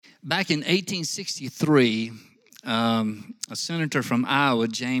Back in 1863, a senator from Iowa,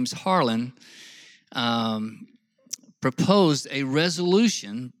 James Harlan, proposed a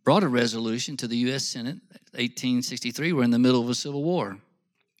resolution, brought a resolution to the U.S. Senate. 1863, we're in the middle of a civil war.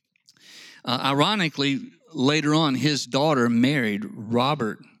 Ironically, later on, his daughter married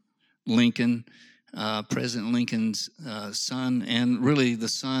Robert Lincoln, President Lincoln's son, and really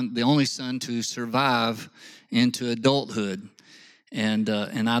the only son to survive into adulthood. And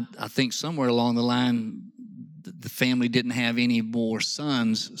I think somewhere along the line, the family didn't have any more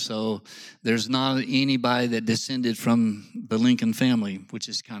sons, so there's not anybody that descended from the Lincoln family, which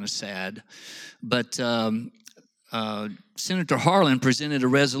is kind of sad. But Senator Harlan presented a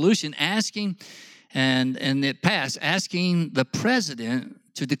resolution asking, and it passed, asking the president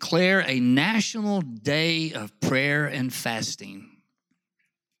to declare a national day of prayer and fasting.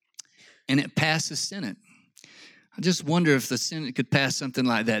 And it passed the Senate. I just wonder if the Senate could pass something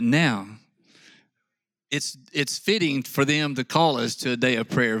like that now. It's fitting for them to call us to a day of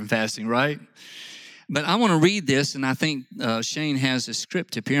prayer and fasting, right? But I want to read this, and I think Shane has a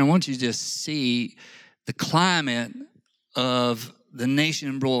script up here. I want you to just see the climate of the nation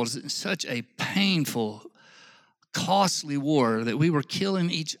embroiled in such a painful, costly war that we were killing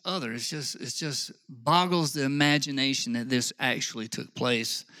each other. It just boggles the imagination that this actually took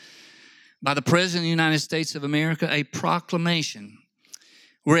place. By the President of the United States of America, a proclamation,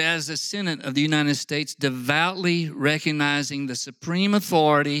 whereas the Senate of the United States, devoutly recognizing the supreme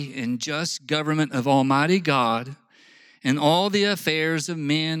authority and just government of Almighty God and all the affairs of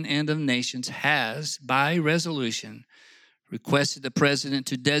men and of nations, has, by resolution, requested the President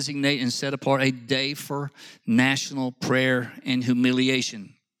to designate and set apart a day for national prayer and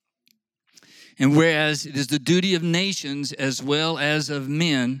humiliation. And whereas it is the duty of nations as well as of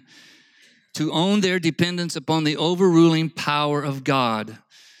men to own their dependence upon the overruling power of God,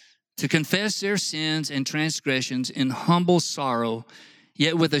 to confess their sins and transgressions in humble sorrow,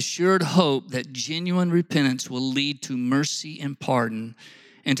 yet with assured hope that genuine repentance will lead to mercy and pardon,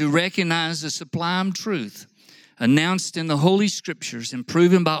 and to recognize the sublime truth announced in the Holy Scriptures and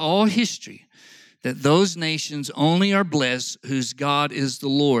proven by all history, that those nations only are blessed whose God is the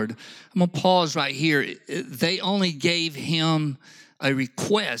Lord. I'm going to pause right here. They only gave him a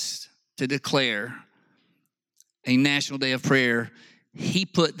request to declare a national day of prayer. He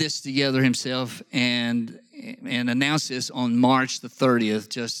put this together himself and announced this on March the 30th,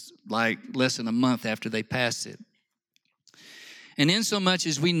 just like less than a month after they passed it. And insomuch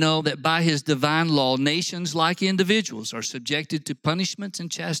as we know that by his divine law, nations like individuals are subjected to punishments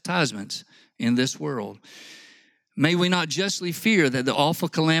and chastisements in this world, may we not justly fear that the awful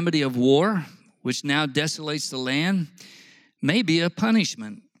calamity of war, which now desolates the land, may be a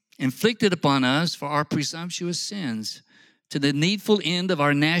punishment inflicted upon us for our presumptuous sins, to the needful end of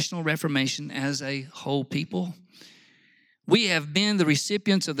our national reformation as a whole people. We have been the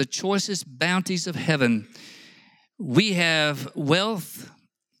recipients of the choicest bounties of heaven. We have wealth.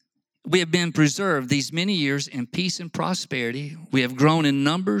 We have been preserved these many years in peace and prosperity. We have grown in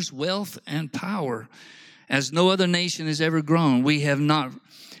numbers, wealth, and power as no other nation has ever grown. We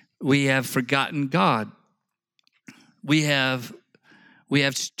have forgotten God. We have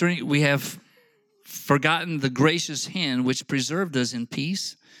forgotten the gracious hand which preserved us in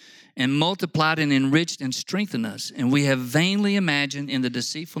peace and multiplied and enriched and strengthened us. And we have vainly imagined in the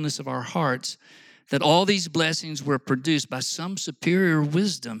deceitfulness of our hearts that all these blessings were produced by some superior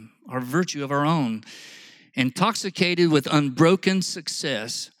wisdom or virtue of our own. Intoxicated with unbroken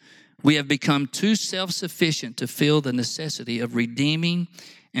success, we have become too self-sufficient to feel the necessity of redeeming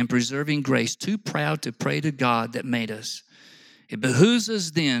and preserving grace, too proud to pray to God that made us. It behooves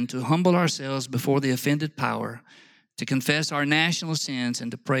us then to humble ourselves before the offended power, to confess our national sins, and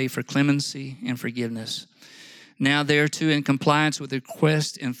to pray for clemency and forgiveness. Now, thereto, in compliance with the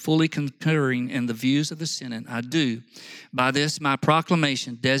request and fully concurring in the views of the Senate, I do, by this my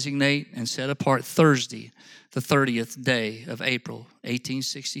proclamation, designate and set apart Thursday, the 30th day of April,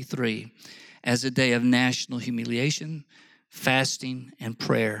 1863, as a day of national humiliation, fasting, and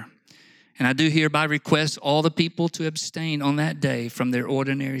prayer. And I do hereby request all the people to abstain on that day from their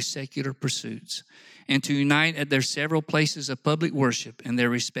ordinary secular pursuits and to unite at their several places of public worship in their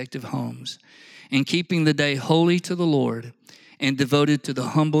respective homes, in keeping the day holy to the Lord and devoted to the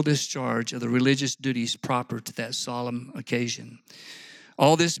humble discharge of the religious duties proper to that solemn occasion.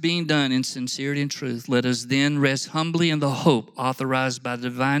 All this being done in sincerity and truth, let us then rest humbly in the hope authorized by the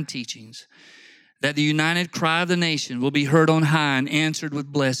divine teachings, that the united cry of the nation will be heard on high and answered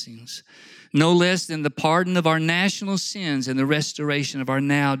with blessings, no less than the pardon of our national sins and the restoration of our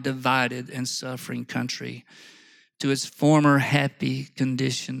now divided and suffering country. to its former happy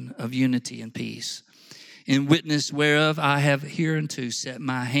condition of unity and peace. In witness whereof I have hereunto set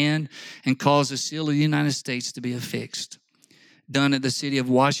my hand and caused the seal of the United States to be affixed. Done at the city of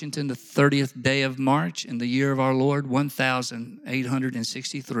Washington, the 30th day of March, in the year of our Lord,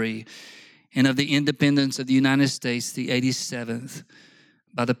 1863, and of the independence of the United States, the 87th,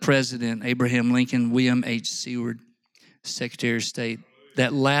 by the President Abraham Lincoln, William H. Seward, Secretary of State.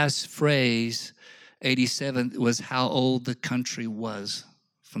 That last phrase, 87, was how old the country was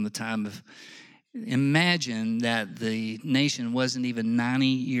from the time of. Imagine that the nation wasn't even 90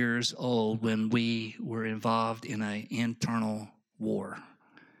 years old when we were involved in an internal war.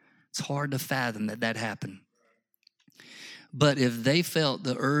 It's hard to fathom that that happened. But if they felt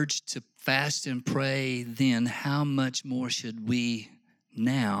the urge to fast and pray then, how much more should we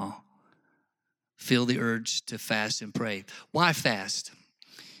now feel the urge to fast and pray? Why fast?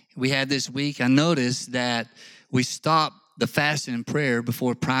 We had this week, I noticed that we stopped the fasting and prayer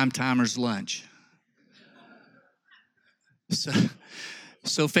before prime timer's lunch.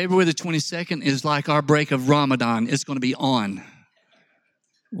 So February the 22nd is like our break of Ramadan. It's going to be on.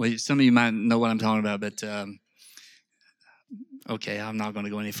 Well, some of you might know what I'm talking about, but okay, I'm not going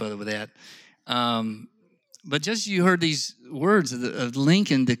to go any further with that. But just you heard these words of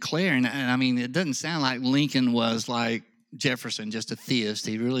Lincoln declaring, and I mean, it doesn't sound like Lincoln was like Jefferson, just a theist.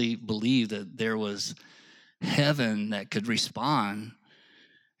 He really believed that there was heaven that could respond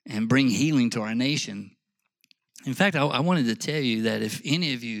and bring healing to our nation. In fact, I wanted to tell you that if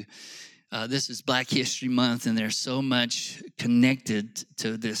any of you, this is Black History Month, and there's so much connected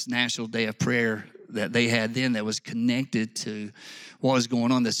to this National Day of Prayer that they had then that was connected to what was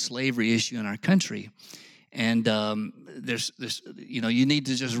going on, the slavery issue in our country. And there's you need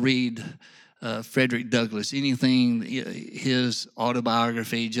to just read Frederick Douglass, anything, his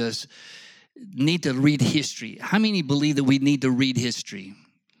autobiography, just need to read history. How many believe that we need to read history?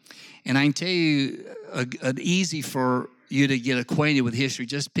 And I can tell you, an easy for you to get acquainted with history,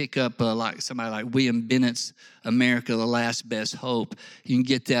 just pick up like somebody like William Bennett's America, the Last Best Hope. You can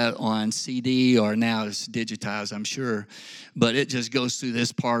get that on CD, or now it's digitized, I'm sure. But it just goes through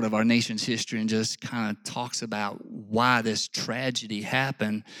this part of our nation's history and just kind of talks about why this tragedy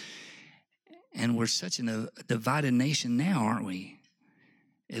happened. And we're such a divided nation now, aren't we?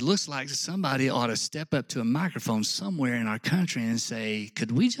 It looks like somebody ought to step up to a microphone somewhere in our country and say,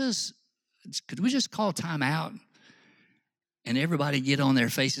 could we just call time out and everybody get on their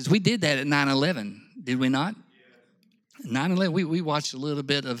faces? We did that at 9/11, did we not? 9/11, we watched a little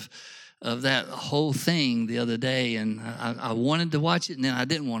bit of that whole thing the other day, and I wanted to watch it, and then I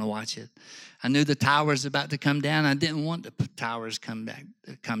didn't want to watch it. I knew the tower was about to come down. I didn't want the towers come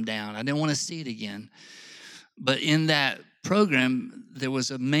down. I didn't want to see it again. But in that program, there was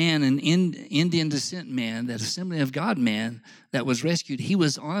a man, an Indian descent man, that Assembly of God man that was rescued. He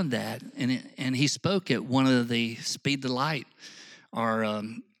was on that, and he spoke at one of the Speed the Light, our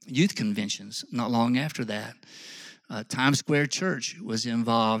youth conventions, not long after that. Times Square Church was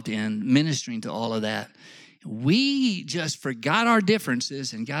involved in ministering to all of that. We just forgot our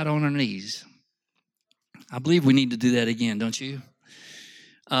differences and got on our knees. I believe we need to do that again, don't you?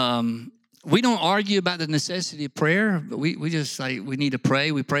 We don't argue about the necessity of prayer, but we just say we need to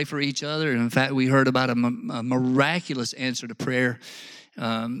pray. We pray for each other. And in fact, we heard about a miraculous answer to prayer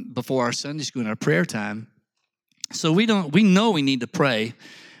before our Sunday school and our prayer time. So we know we need to pray,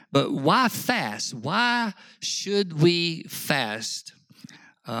 but why fast? Why should we fast?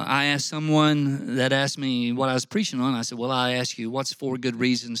 I asked someone that asked me what I was preaching on. I said, well, I ask you, what's 4 good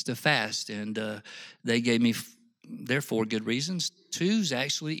reasons to fast? And they gave me their 4 good reasons. 2's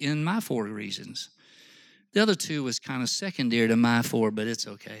actually in my 4 reasons. The other 2 was kind of secondary to my 4, but it's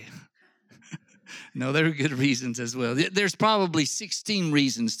okay. No, they're good reasons as well. There's probably 16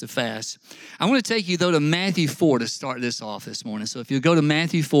 reasons to fast. I want to take you, though, to Matthew 4 to start this off this morning. So if you go to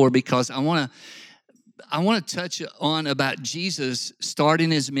Matthew 4, because I want to touch on about Jesus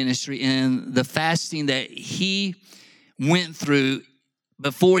starting his ministry and the fasting that he went through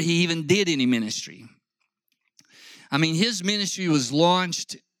before he even did any ministry. I mean, his ministry was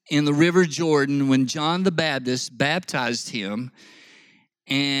launched in the River Jordan when John the Baptist baptized him.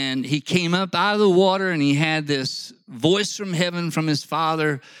 And he came up out of the water, and he had this voice from heaven from his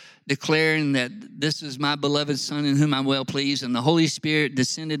Father declaring that this is my beloved Son in whom I'm well pleased. And the Holy Spirit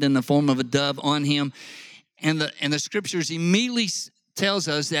descended in the form of a dove on him. And the scriptures immediately tells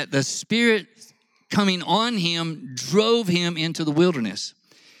us that the Spirit coming on him drove him into the wilderness.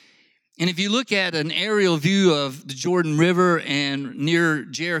 And if you look at an aerial view of the Jordan River and near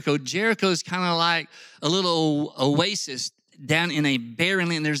Jericho, Jericho is kind of like a little oasis down in a barren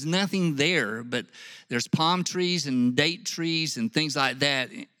land. There's nothing there, but there's palm trees and date trees and things like that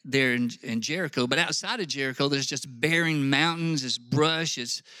there in Jericho. But outside of Jericho, there's just barren mountains, it's brush.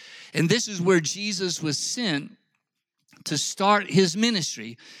 And this is where Jesus was sent to start his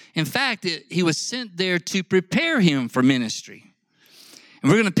ministry. In fact, he was sent there to prepare him for ministry. And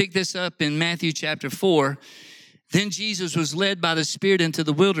we're going to pick this up in Matthew chapter 4. Then Jesus was led by the Spirit into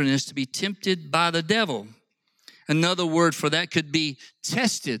the wilderness to be tempted by the devil. Another word for that could be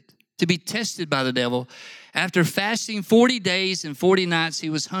tested, to be tested by the devil. After fasting 40 days and 40 nights, he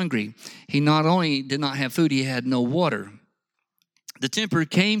was hungry. He not only did not have food, he had no water. The tempter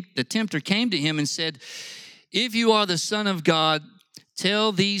came to him and said, "If you are the Son of God,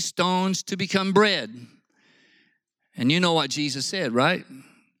 tell these stones to become bread." And you know what Jesus said, right?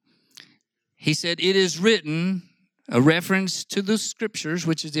 He said, "It is written," a reference to the scriptures,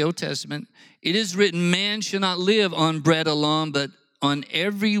 which is the Old Testament, "It is written, man shall not live on bread alone, but on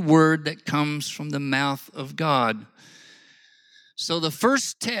every word that comes from the mouth of God." So the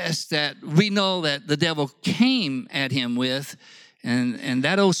first test that we know that the devil came at him with, and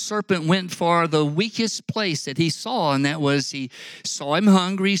that old serpent went for the weakest place that he saw, and that was he saw him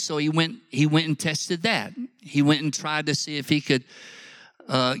hungry, so he went and tested that. He went and tried to see if he could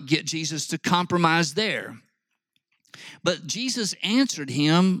get Jesus to compromise there. But Jesus answered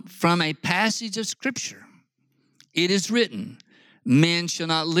him from a passage of Scripture. "It is written, man shall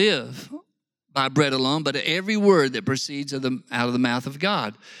not live by bread alone, but every word that proceeds out of the mouth of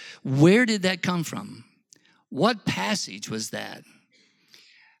God." Where did that come from? What passage was that?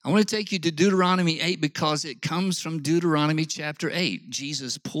 I want to take you to Deuteronomy 8 because it comes from Deuteronomy chapter 8.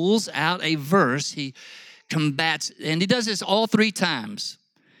 Jesus pulls out a verse. He combats, and he does this all 3 times.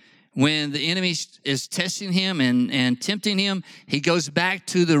 When the enemy is testing him and tempting him, he goes back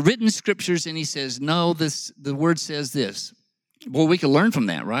to the written scriptures and he says, no, the word says this. Well, we can learn from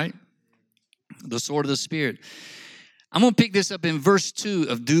that, right? The sword of the Spirit. I'm going to pick this up in verse 2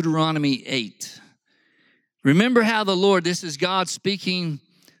 of Deuteronomy 8. Remember how the Lord, this is God speaking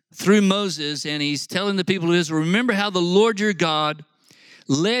through Moses, and he's telling the people of Israel, remember how the Lord your God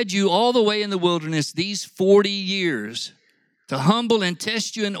led you all the way in the wilderness these 40 years to humble and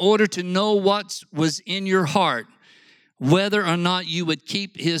test you in order to know what was in your heart, whether or not you would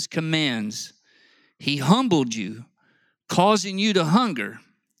keep his commands. He humbled you, causing you to hunger,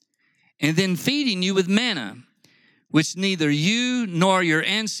 and then feeding you with manna, which neither you nor your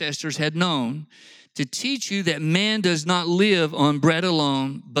ancestors had known, to teach you that man does not live on bread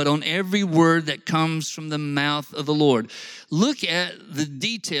alone, but on every word that comes from the mouth of the Lord. Look at the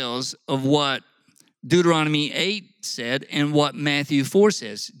details of what Deuteronomy 8 said and what Matthew 4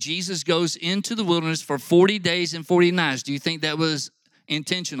 says. Jesus goes into the wilderness for 40 days and 40 nights. Do you think that was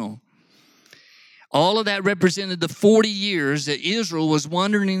intentional? All of that represented the 40 years that Israel was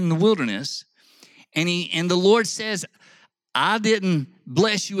wandering in the wilderness. And the Lord says, I didn't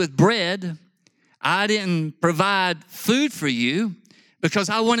bless you with bread. I didn't provide food for you because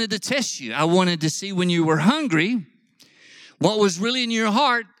I wanted to test you. I wanted to see when you were hungry what was really in your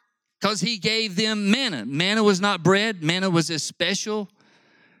heart, because he gave them manna. Manna was not bread. Manna was a special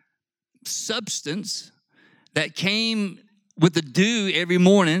substance that came with the dew every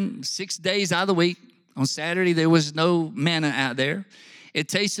morning, 6 days out of the week. On Saturday, there was no manna out there. It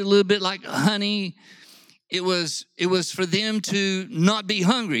tasted a little bit like honey. It was for them to not be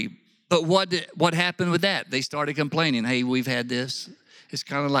hungry. But what happened with that? They started complaining. Hey, we've had this. It's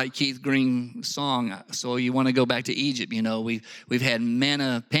kind of like Keith Green's song. So you want to go back to Egypt? You know, we've had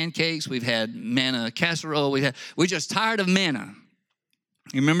manna pancakes. We've had manna casserole. We're just tired of manna.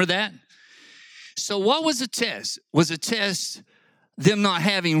 You remember that? So what was the test? Was the test them not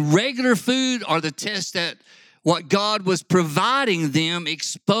having regular food, or the test that what God was providing them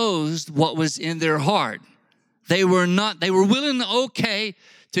exposed what was in their heart? They were willing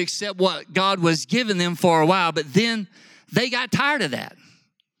to accept what God was giving them for a while, but then they got tired of that.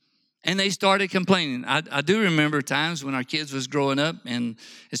 And they started complaining. I do remember times when our kids was growing up, and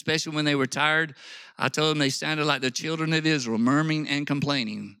especially when they were tired, I told them they sounded like the children of Israel, murmuring and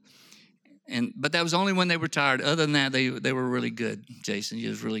complaining. But that was only when they were tired. Other than that, they were really good. Jason, you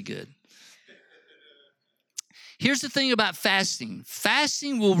was really good. Here's the thing about fasting.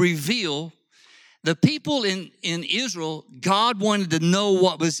 Fasting will reveal the people in Israel. God wanted to know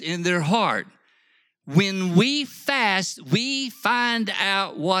what was in their heart. When we fast, we find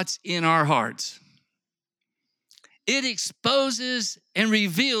out what's in our hearts. It exposes and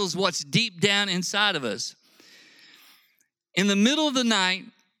reveals what's deep down inside of us. In the middle of the night,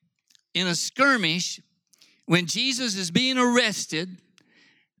 in a skirmish, when Jesus is being arrested,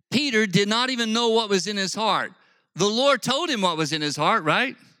 Peter did not even know what was in his heart. The Lord told him what was in his heart,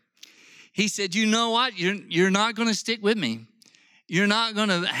 right? He said, you know what? You're not going to stick with me. You're not going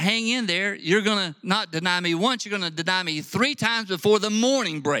to hang in there. You're going to not deny me once. You're going to deny me 3 times before the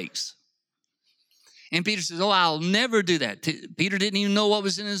morning breaks. And Peter says, oh, I'll never do that. Peter didn't even know what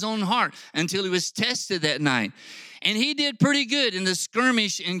was in his own heart until he was tested that night. And he did pretty good in the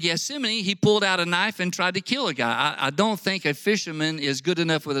skirmish in Gethsemane. He pulled out a knife and tried to kill a guy. I don't think a fisherman is good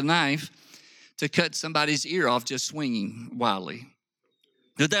enough with a knife to cut somebody's ear off just swinging wildly.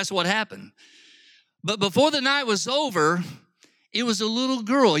 But that's what happened. But before the night was over, it was a little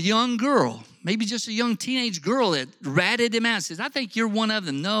girl, a young girl, maybe just a young teenage girl that ratted him out and says, I think you're one of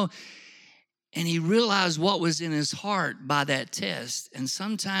them. No. And he realized what was in his heart by that test. And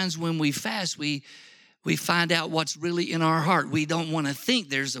sometimes when we fast, we find out what's really in our heart. We don't want to think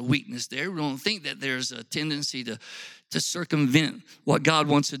there's a weakness there. We don't think that there's a tendency to circumvent what God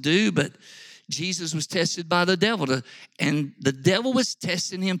wants to do. But Jesus was tested by the devil. And the devil was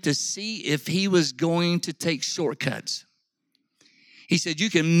testing him to see if he was going to take shortcuts. He said, you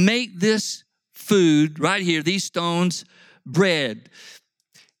can make this food right here, these stones, bread.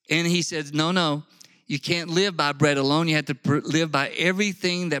 And he said, no, you can't live by bread alone. You have to live by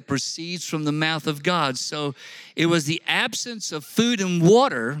everything that proceeds from the mouth of God. So it was the absence of food and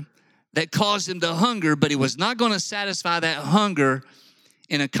water that caused him to hunger, but he was not going to satisfy that hunger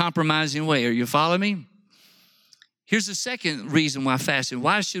in a compromising way. Are you following me? Here's the second reason why fasting.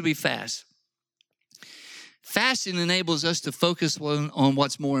 Why should we fast? Fasting enables us to focus on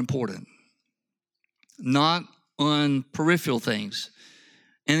what's more important, not on peripheral things.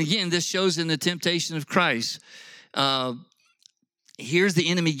 And again, this shows in the temptation of Christ. Here's the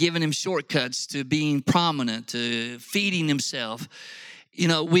enemy giving him shortcuts to being prominent, to feeding himself. You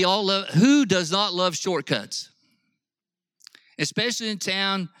know, we all love, who does not love shortcuts? Especially in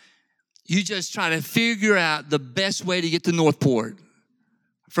town, you just try to figure out the best way to get to Northport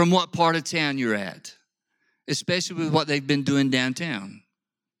from what part of town you're at, especially with what they've been doing downtown,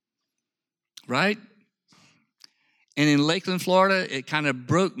 right? And in Lakeland, Florida, it kind of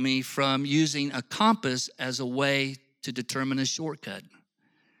broke me from using a compass as a way to determine a shortcut.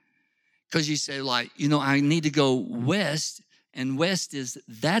 Because you say, like, you know, I need to go west, and west is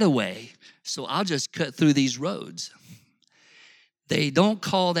that away, so I'll just cut through these roads. They don't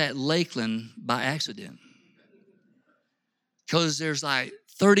call that Lakeland by accident. Because there's like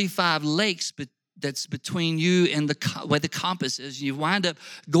 35 lakes that's between you and where the compass is. You wind up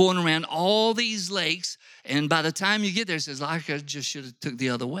going around all these lakes, and by the time you get there, it says, like, I just should have took the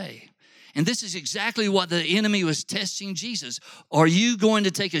other way. And this is exactly what the enemy was testing Jesus. Are you going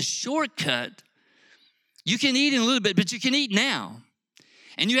to take a shortcut? You can eat in a little bit, but you can eat now.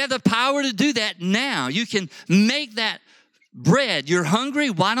 And you have the power to do that now. You can make that bread. You're hungry?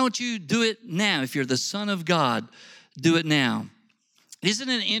 Why don't you do it now? If you're the Son of God, do it now. Isn't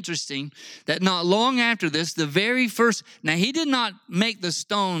it interesting that not long after this, the very first, now he did not make the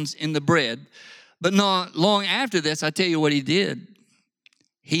stones in the bread, but not long after this, I tell you what he did.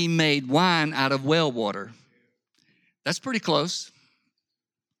 He made wine out of well water. That's pretty close.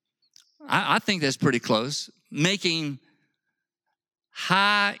 I think that's pretty close. Making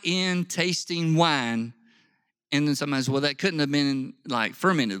high-end tasting wine. And then somebody says, well, that couldn't have been like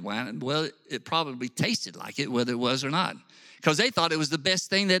fermented wine. Well, it probably tasted like it, whether it was or not. Because they thought it was the best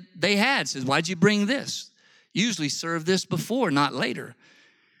thing that they had. Says, why'd you bring this? Usually serve this before, not later.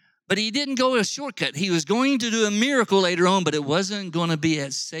 But he didn't go a shortcut. He was going to do a miracle later on, but it wasn't going to be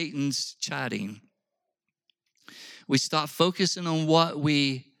at Satan's chiding. We stop focusing on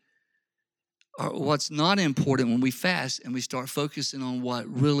what's not important when we fast, and we start focusing on what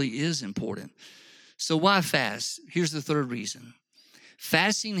really is important. So why fast? Here's the third reason.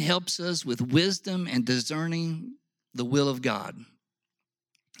 Fasting helps us with wisdom and discerning the will of God.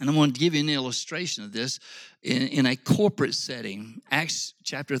 And I'm going to give you an illustration of this in a corporate setting. Acts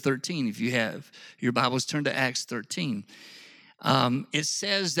chapter 13, if you have your Bibles, turn to Acts 13. It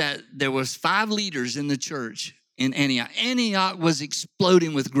says that there was 5 leaders in the church in Antioch. Antioch was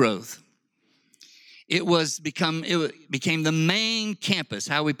exploding with growth. It became the main campus,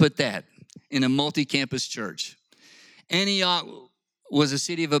 how we put that, in a multi-campus church. Antioch was a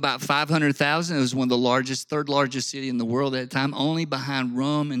city of about 500,000. It was one of the largest, third largest city in the world at that time, only behind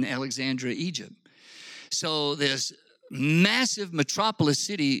Rome and Alexandria, Egypt. So this massive metropolis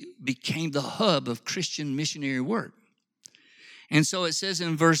city became the hub of Christian missionary work. And so it says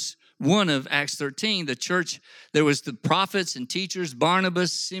in verse 1 of Acts 13, the church, there was the prophets and teachers,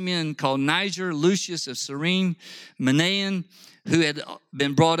 Barnabas, Simeon called Niger, Lucius of Cyrene, Manaen, who had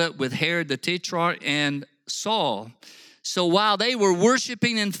been brought up with Herod the Tetrarch, and Saul. So while they were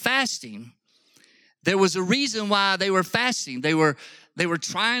worshiping and fasting, There was a reason why they were fasting. They were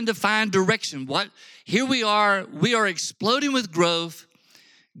trying to find direction. Here we are exploding with growth.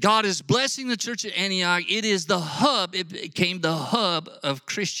 God is blessing the church at Antioch. It is the hub. It became the hub of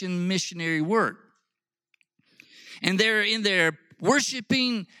Christian missionary work. And they're in there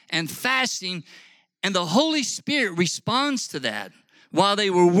worshiping and fasting, and the Holy Spirit responds to that. While they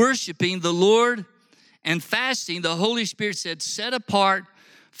were worshiping the Lord and fasting, the Holy Spirit said, "Set apart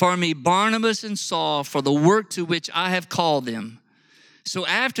for me Barnabas and Saul for the work to which I have called them." So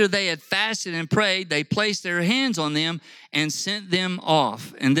after they had fasted and prayed, they placed their hands on them and sent them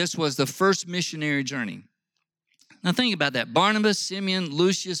off. And this was the first missionary journey. Now think about that. Barnabas, Simeon,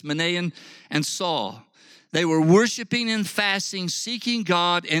 Lucius, Manaen, and Saul. They were worshiping and fasting, seeking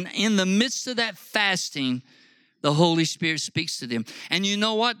God. And in the midst of that fasting, the Holy Spirit speaks to them. And you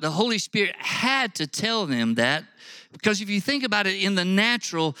know what? The Holy Spirit had to tell them that, because if you think about it in the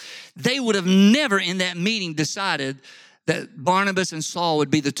natural, they would have never in that meeting decided that Barnabas and Saul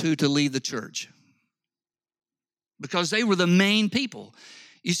would be the two to lead the church, because they were the main people.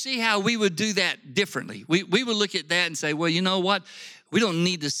 You see how we would do that differently. We would look at that and say, well, you know what? We don't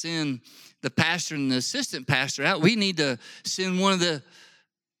need to send the pastor and the assistant pastor out. We need to send one of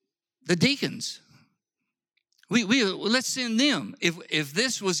the deacons. Let's send them if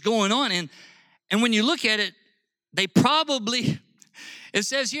this was going on. And when you look at it, they probably, it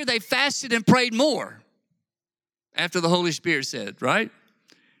says here, they fasted and prayed more after the Holy Spirit said, right?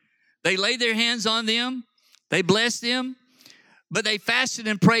 They laid their hands on them. They blessed them. But they fasted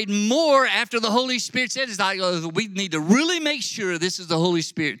and prayed more after the Holy Spirit said. It's like, oh, we need to really make sure this is the Holy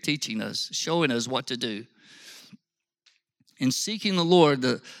Spirit teaching us, showing us what to do. In seeking the Lord,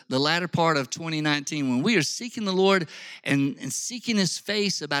 the latter part of 2019, when we are seeking the Lord and seeking His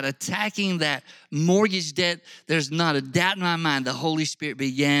face about attacking that mortgage debt, there's not a doubt in my mind the Holy Spirit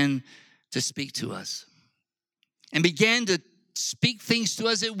began to speak to us and began to speak things to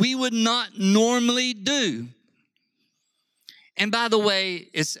us that we would not normally do. And by the way,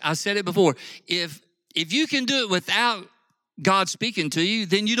 I said it before, if you can do it without God speaking to you,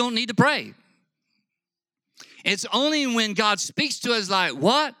 then you don't need to pray. It's only when God speaks to us like,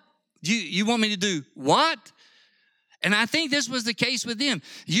 what? You want me to do what? And I think this was the case with them.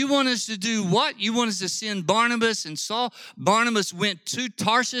 You want us to do what? You want us to send Barnabas and Saul. Barnabas went to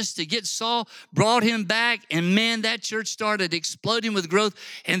Tarsus to get Saul, brought him back, and man, that church started exploding with growth.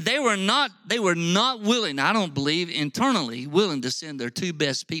 And they were not willing, I don't believe, internally willing to send their two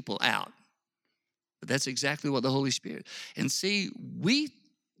best people out. But that's exactly what the Holy Spirit. And see, we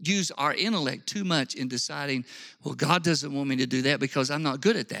use our intellect too much in deciding, well, God doesn't want me to do that because I'm not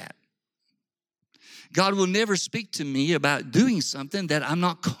good at that. God will never speak to me about doing something that I'm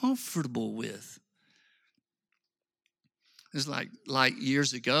not comfortable with. It's like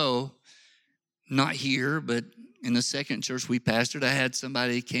years ago, not here, but in the second church we pastored, I had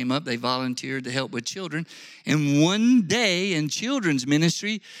somebody came up, they volunteered to help with children. And one day in children's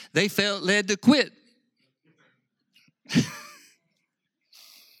ministry, they felt led to quit.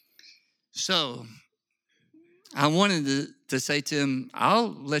 So I wanted to say to him, I'll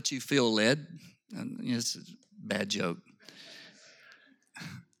let you feel led. It's a bad joke.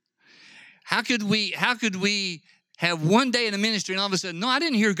 How could we have one day in the ministry and all of a sudden, no, I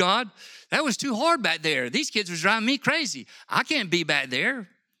didn't hear God. That was too hard back there. These kids were driving me crazy. I can't be back there.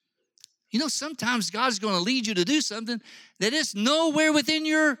 You know, sometimes God's going to lead you to do something that is nowhere within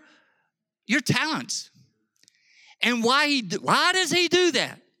your talents. And why does He do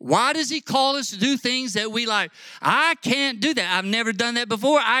that? Why does He call us to do things that we like? I can't do that. I've never done that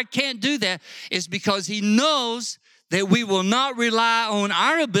before. I can't do that. It's because He knows that we will not rely on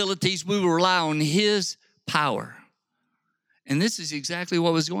our abilities. We will rely on His power. And this is exactly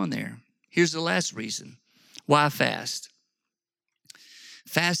what was going there. Here's the last reason. Why fast?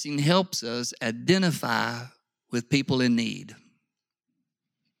 Fasting helps us identify with people in need.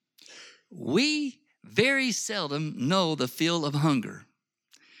 We very seldom know the feel of hunger.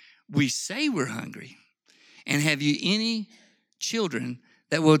 We say we're hungry. And have you any children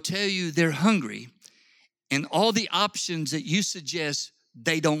that will tell you they're hungry and all the options that you suggest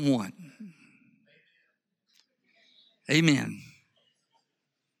they don't want? Amen.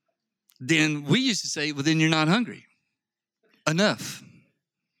 Then we used to say, well, then you're not hungry enough.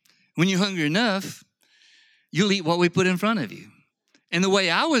 When you're hungry enough, you'll eat what we put in front of you. And the way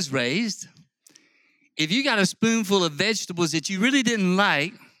I was raised, if you got a spoonful of vegetables that you really didn't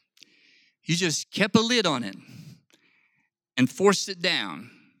like, you just kept a lid on it and forced it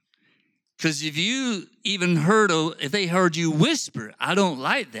down. Because if you even if they heard you whisper, I don't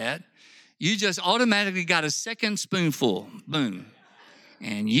like that, you just automatically got a second spoonful, boom.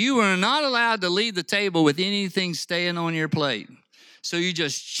 And you were not allowed to leave the table with anything staying on your plate. So you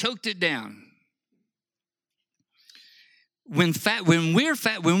just choked it down. When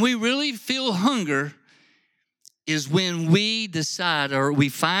we really feel hunger is when we decide or we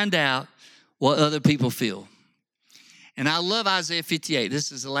find out what other people feel. And I love Isaiah 58.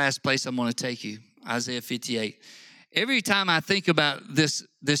 This is the last place I'm going to take you, Isaiah 58. Every time I think about this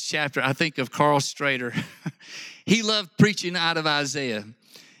chapter, I think of Carl Strader. He loved preaching out of Isaiah,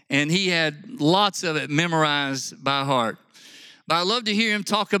 and he had lots of it memorized by heart. But I love to hear him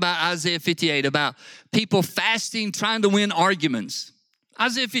talk about Isaiah 58, about people fasting, trying to win arguments.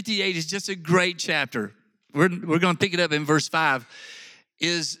 Isaiah 58 is just a great chapter. We're going to pick it up in verse 5.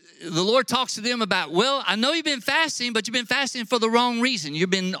 Is the Lord talks to them about, well, I know you've been fasting, but you've been fasting for the wrong reason.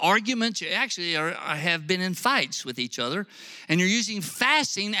 You've been in arguments. You actually have been in fights with each other, and you're using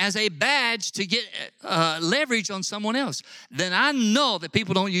fasting as a badge to get leverage on someone else. Then I know that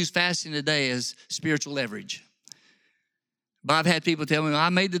people don't use fasting today as spiritual leverage. But I've had people tell me, well, I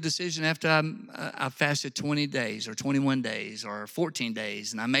made the decision after I fasted 20 days or 21 days or 14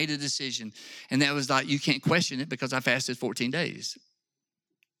 days, and I made a decision. And that was like, you can't question it because I fasted 14 days.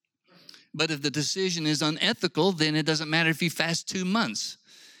 But if the decision is unethical, then it doesn't matter if you fast 2 months.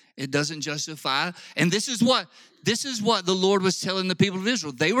 It doesn't justify. And this is what the Lord was telling the people of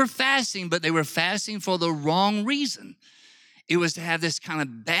Israel. They were fasting, but they were fasting for the wrong reason. It was to have this kind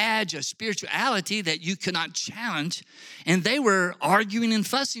of badge of spirituality that you could not challenge. And they were arguing and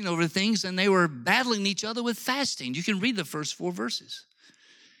fussing over things, and they were battling each other with fasting. You can read the first 4 verses.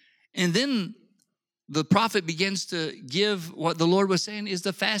 And then the prophet begins to give what the Lord was saying is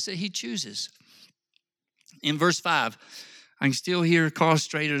the fast that he chooses. In verse 5, I can still hear Carl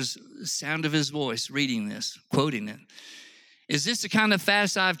Strader's sound of his voice reading this, quoting it. Is this the kind of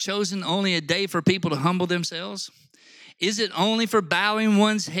fast I've chosen, only a day for people to humble themselves? Is it only for bowing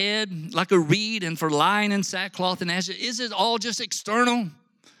one's head like a reed and for lying in sackcloth and ashes? Is it all just external?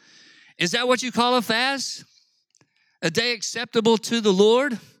 Is that what you call a fast? A day acceptable to the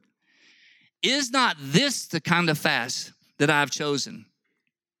Lord? Is not this the kind of fast that I've chosen?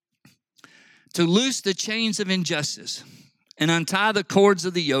 To loose the chains of injustice and untie the cords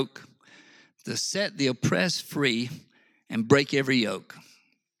of the yoke, to set the oppressed free and break every yoke.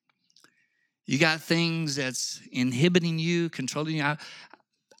 You got things that's inhibiting you, controlling you.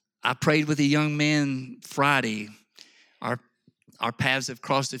 I prayed with a young man Friday. Our paths have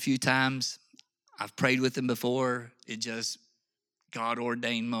crossed a few times. I've prayed with him before. It just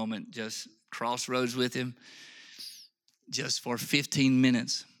God-ordained moment, just crossroads with him just for 15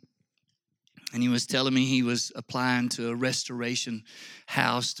 minutes. And he was telling me he was applying to a restoration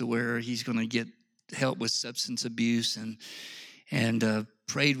house to where he's going to get help with substance abuse, and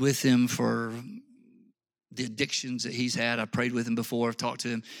prayed with him for the addictions that he's had. I prayed with him before. I've talked to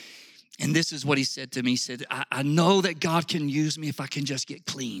him. And this is what he said to me. He said, I know that God can use me if I can just get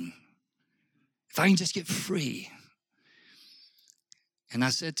clean, if I can just get free. And I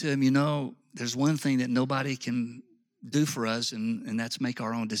said to him, there's one thing that nobody can do for us, and that's make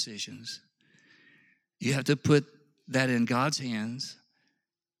our own decisions. You have to put that in God's hands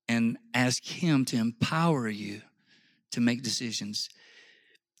and ask him to empower you to make decisions.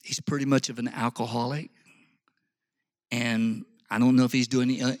 He's pretty much of an alcoholic, and I don't know if he's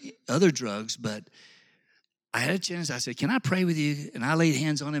doing any other drugs, but I had a chance. I said, can I pray with you? And I laid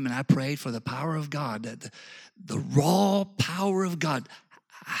hands on him, and I prayed for the power of God, that the raw power of God.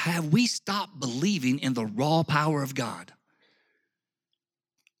 Have we stopped believing in the raw power of God?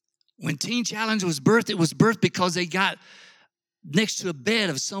 When Teen Challenge was birthed, it was birthed because they got next to a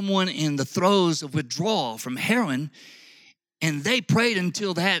bed of someone in the throes of withdrawal from heroin, and they prayed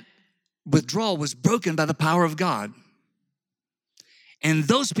until that withdrawal was broken by the power of God. And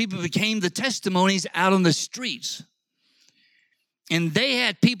those people became the testimonies out on the streets. And they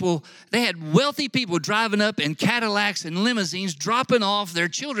had wealthy people driving up in Cadillacs and limousines, dropping off their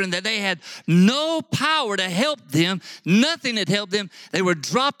children that they had no power to help them. Nothing had helped them. They were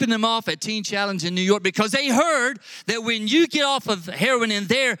dropping them off at Teen Challenge in New York because they heard that when you get off of heroin in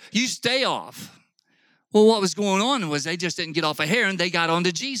there, you stay off. Well, what was going on was they just didn't get off of heroin. They got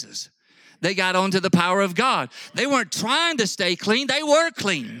onto Jesus. They got onto the power of God. They weren't trying to stay clean. They were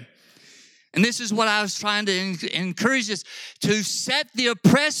clean. And this is what I was trying to encourage us to set the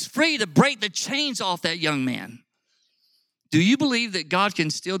oppressed free, to break the chains off that young man. Do you believe that God can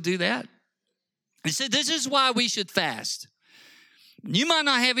still do that? He said, this is why we should fast. You might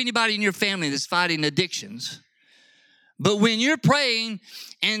not have anybody in your family that's fighting addictions, but when you're praying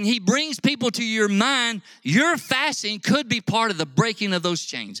and he brings people to your mind, your fasting could be part of the breaking of those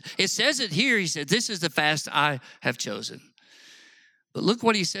chains. It says it here. He said, this is the fast I have chosen. But look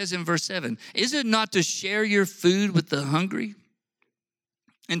what he says in verse 7. Is it not to share your food with the hungry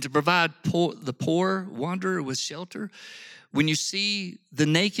and to provide the poor wanderer with shelter? When you see the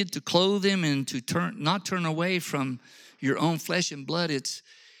naked, to clothe them and to not turn away from your own flesh and blood.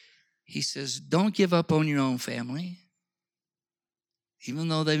 He says, don't give up on your own family. Even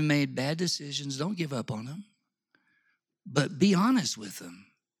though they've made bad decisions, don't give up on them. But be honest with them.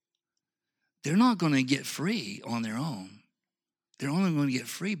 They're not going to get free on their own. They're only going to get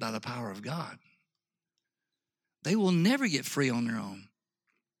free by the power of God. They will never get free on their own.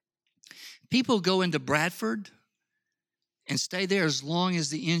 People go into Bradford and stay there as long as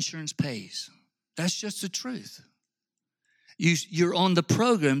the insurance pays. That's just the truth. You're on the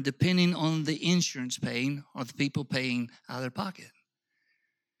program depending on the insurance paying or the people paying out of their pocket.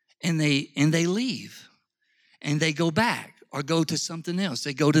 And they leave. And they go back or go to something else.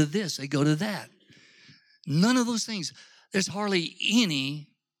 They go to this, they go to that. None of those things. There's hardly any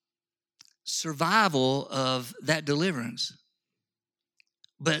survival of that deliverance.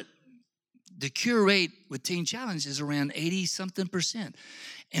 But the cure rate with Teen Challenge is around 80-something%.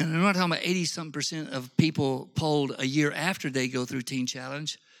 And I'm not talking about 80-something% of people polled a year after they go through Teen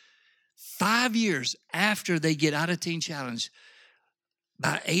Challenge. 5 years after they get out of Teen Challenge,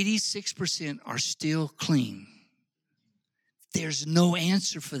 about 86% are still clean. There's no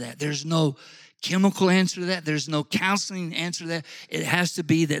answer for that. There's no chemical answer to that. There's no counseling answer to that. It has to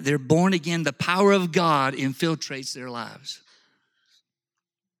be that they're born again. The power of God infiltrates their lives.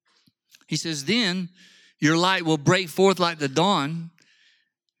 He says, then your light will break forth like the dawn,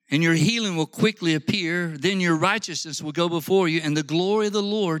 and your healing will quickly appear. Then your righteousness will go before you, and the glory of the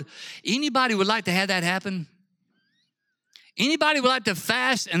Lord. Anybody would like to have that happen? Anybody would like to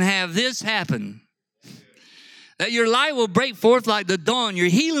fast and have this happen? That your light will break forth like the dawn. Your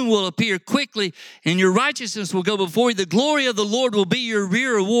healing will appear quickly, and your righteousness will go before you. The glory of the Lord will be your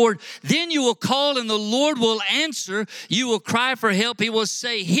reward. Then you will call, and the Lord will answer. You will cry for help. He will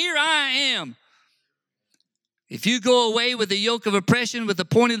say, here I am. If you go away with the yoke of oppression, with the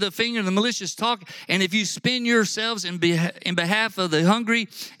pointing of the finger and the malicious talk, and if you spend yourselves in behalf of the hungry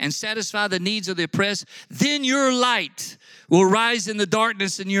and satisfy the needs of the oppressed, then your light will rise in the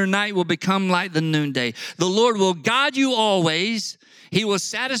darkness and your night will become like the noonday. The Lord will guide you always. He will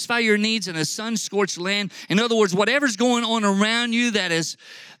satisfy your needs in a sun-scorched land. In other words, whatever's going on around you that is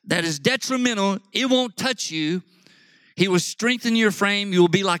detrimental, it won't touch you. He will strengthen your frame. You will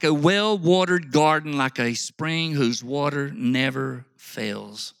be like a well-watered garden, like a spring whose water never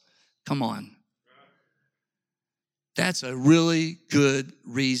fails. Come on. That's a really good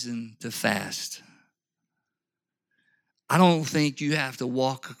reason to fast. I don't think you have to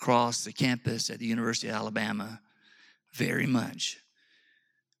walk across the campus at the University of Alabama very much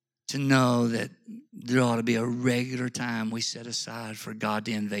to know that there ought to be a regular time we set aside for God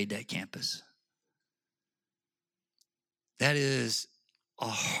to invade that campus. That is a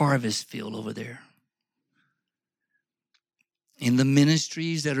harvest field over there. In the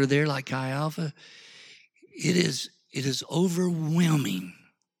ministries that are there, like Chi Alpha, it is overwhelming,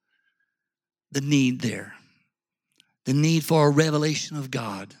 the need there. The need for a revelation of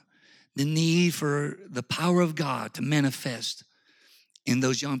God. The need for the power of God to manifest in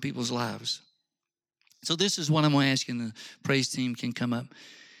those young people's lives. So this is what I'm going to ask, and the praise team can come up.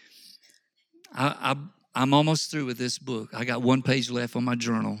 I'm almost through with this book. I got one page left on my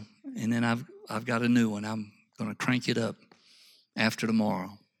journal, and then I've got a new one. I'm going to crank it up after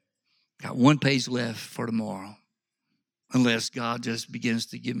tomorrow. Got one page left for tomorrow, unless God just begins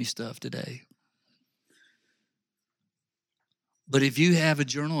to give me stuff today. But if you have a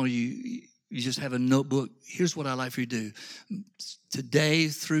journal or you just have a notebook, here's what I'd like for you to do. Today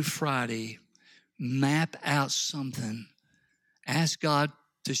through Friday, map out something. Ask God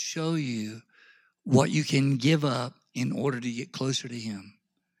to show you what you can give up in order to get closer to Him.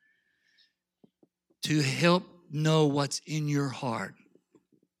 To help know what's in your heart.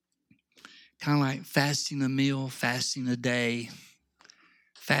 Kind of like fasting a meal, fasting a day,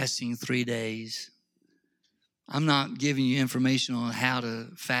 fasting 3 days. I'm not giving you information on how to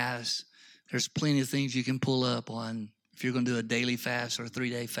fast. There's plenty of things you can pull up on if you're going to do a daily fast or a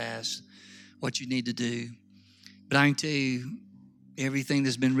 3-day fast, what you need to do. But I can tell you everything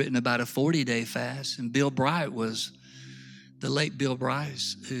that's been written about a 40-day fast. And Bill Bright was the late Bill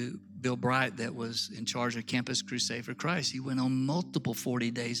Bright that was in charge of Campus Crusade for Christ. He went on multiple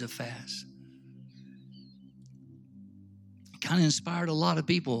 40 days of fast. It kind of inspired a lot of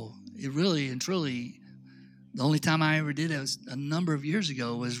people. It really and truly. The only time I ever did it was a number of years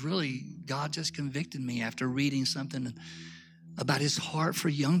ago. Was really God just convicted me after reading something about His heart for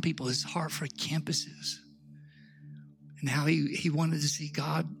young people, His heart for campuses. and how he wanted to see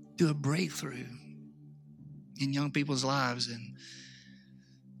God do a breakthrough in young people's lives. And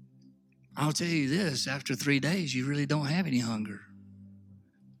I'll tell you this, after 3 days, you really don't have any hunger.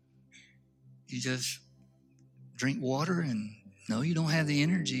 You just drink water, and no, you don't have the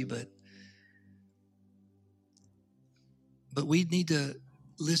energy, but we need to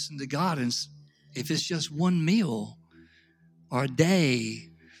listen to God. And if it's just one meal or a day,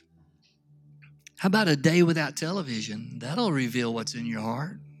 how about a day without television? That'll reveal what's in your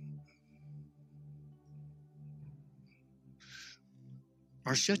heart.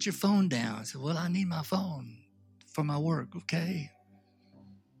 Or shut your phone down. Say, well, I need my phone for my work. Okay.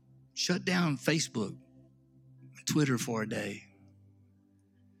 Shut down Facebook, Twitter for a day.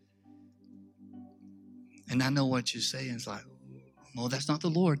 And I know what you're saying. It's like, well, that's not the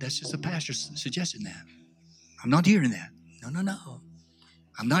Lord. That's just a pastor suggesting that. I'm not hearing that. No.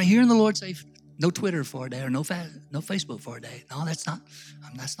 I'm not hearing the Lord say no Twitter for a day or no Facebook for a day. No, that's not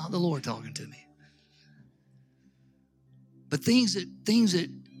the Lord talking to me. But things that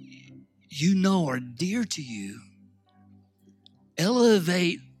you know are dear to you,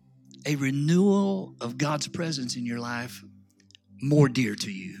 elevate a renewal of God's presence in your life more dear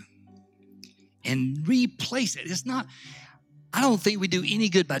to you. And replace it. It's not, I don't think we do any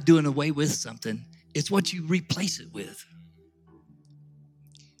good by doing away with something. It's what you replace it with.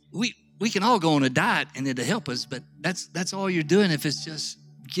 We can all go on a diet and it'll help us, but that's all you're doing if it's just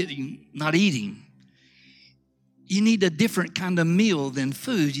not eating. You need a different kind of meal than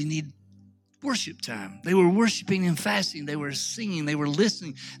food. You need worship time. They were worshiping and fasting. They were singing. They were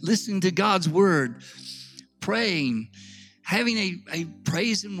listening to God's word, praying, having a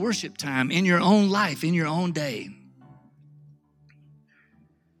praise and worship time in your own life, in your own day.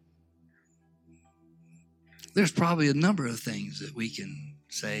 There's probably a number of things that we can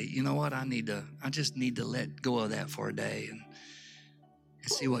say, you know what, I just need to let go of that for a day and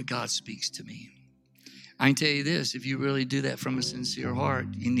see what God speaks to me. I can tell you this, if you really do that from a sincere heart,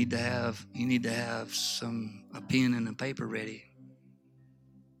 you need to have a pen and a paper ready.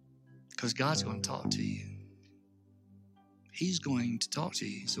 Because God's going to talk to you. He's going to talk to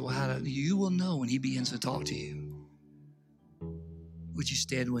you. So you will know when he begins to talk to you. Would you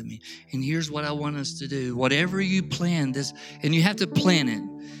stand with me? And here's what I want us to do. Whatever you plan this, and you have to plan it.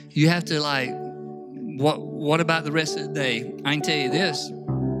 You have to what about the rest of the day? I can tell you this.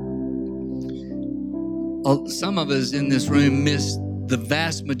 Some of us in this room missed the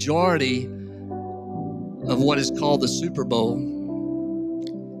vast majority of what is called the Super Bowl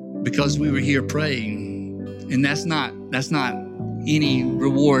because we were here praying. And that's not any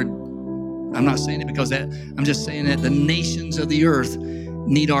reward. I'm not saying it because that. I'm just saying that the nations of the earth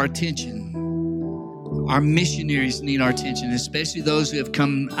need our attention. Our missionaries need our attention, especially those who have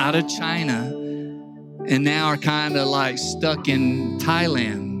come out of China and now are kind of like stuck in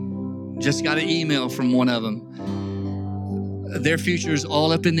Thailand. Just got an email from one of them. Their future is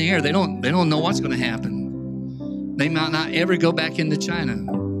all up in the air. They don't know what's going to happen. They might not ever go back into China.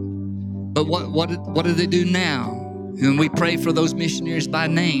 But what do they do now? And we pray for those missionaries by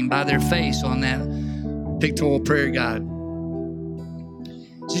name, by their face on that pictorial prayer guide.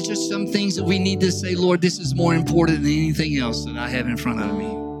 It's just some things that we need to say, Lord, this is more important than anything else that I have in front of me.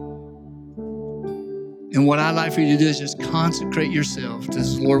 And what I'd like for you to do is just consecrate yourself to,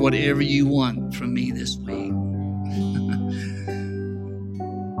 Lord, whatever you want from me this week.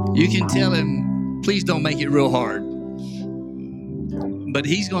 You can tell him, please don't make it real hard. But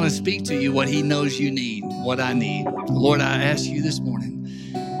he's going to speak to you what he knows you need, what I need. Lord, I ask you this morning,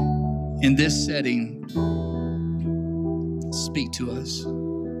 in this setting, speak to us.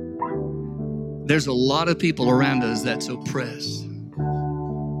 There's a lot of people around us that's oppressed,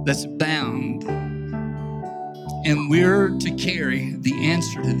 that's bound, and we're to carry the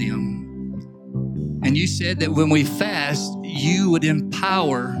answer to them. And you said that when we fast, you would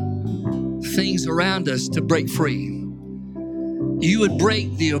empower things around us to break free. You would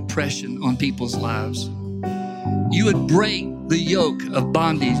break the oppression on people's lives. You would break the yoke of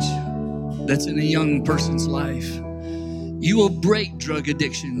bondage that's in a young person's life. You will break drug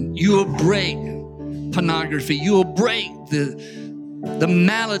addiction. You will break pornography. You will break the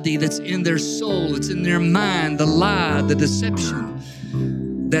malady that's in their soul, that's in their mind, the lie, the deception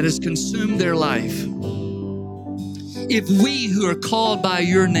that has consumed their life. If we who are called by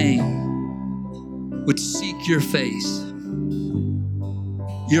your name would seek your face,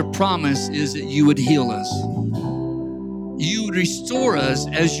 your promise is that you would heal us. You would restore us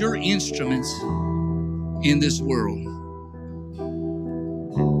as your instruments in this world.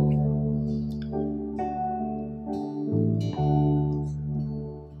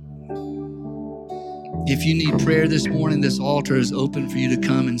 If you need prayer this morning, this altar is open for you to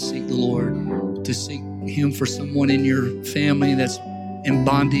come and seek the Lord, to seek Him for someone in your family that's in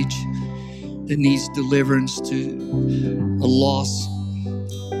bondage, that needs deliverance, to a lost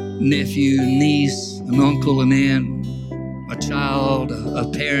nephew, niece, an uncle, an aunt, a child, a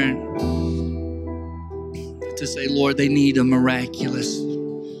parent, to say, Lord, they need a miraculous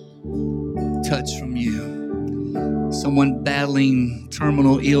touch from you. Someone battling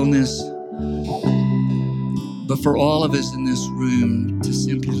terminal illness. But for all of us in this room, to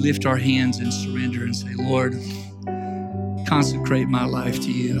simply lift our hands and surrender and say, Lord, consecrate my life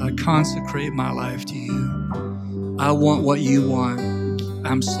to you. I consecrate my life to you. I want what you want.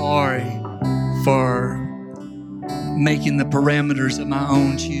 I'm sorry for making the parameters of my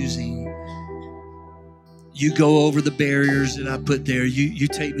own choosing. You go over the barriers that I put there. You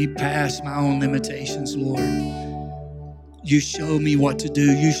take me past my own limitations, Lord. You show me what to do.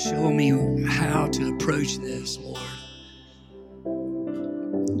 You show me how to approach this, Lord.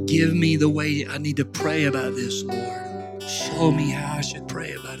 Give me the way I need to pray about this, Lord. Show me how I should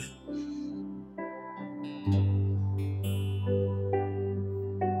pray about it.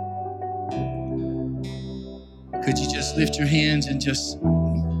 Could you just lift your hands and just,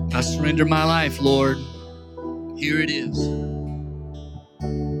 I surrender my life, Lord. Here it is.